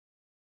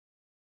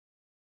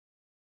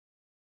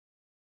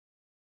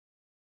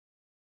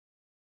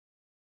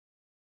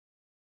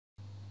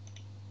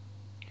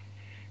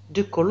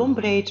De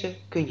kolombreedte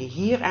kun je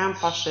hier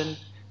aanpassen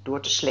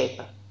door te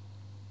slepen.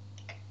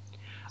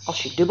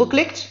 Als je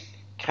dubbelklikt,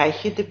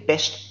 krijg je de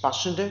best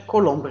passende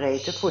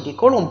kolombreedte voor die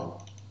kolom.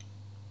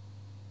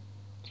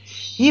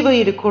 Hier wil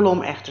je de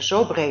kolom echter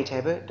zo breed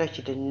hebben dat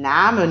je de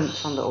namen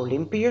van de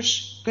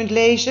Olympiërs kunt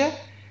lezen,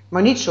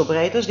 maar niet zo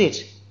breed als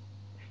dit.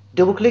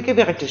 Dubbelklikken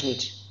werkt dus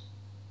niet,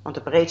 want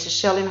de breedste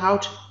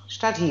celinhoud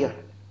staat hier.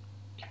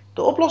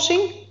 De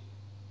oplossing?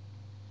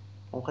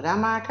 Ongedaan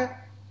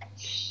maken.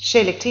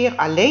 Selecteer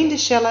alleen de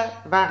cellen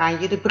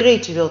waaraan je de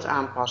breedte wilt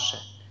aanpassen.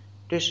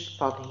 Dus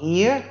van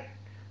hier,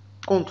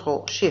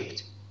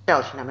 Ctrl-Shift,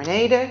 pijltje naar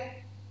beneden,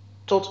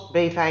 tot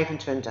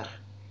B25.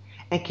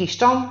 En kies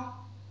dan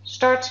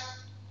Start,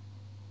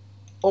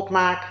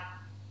 Opmaak,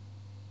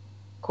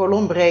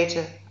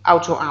 Kolombreedte,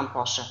 auto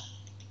aanpassen.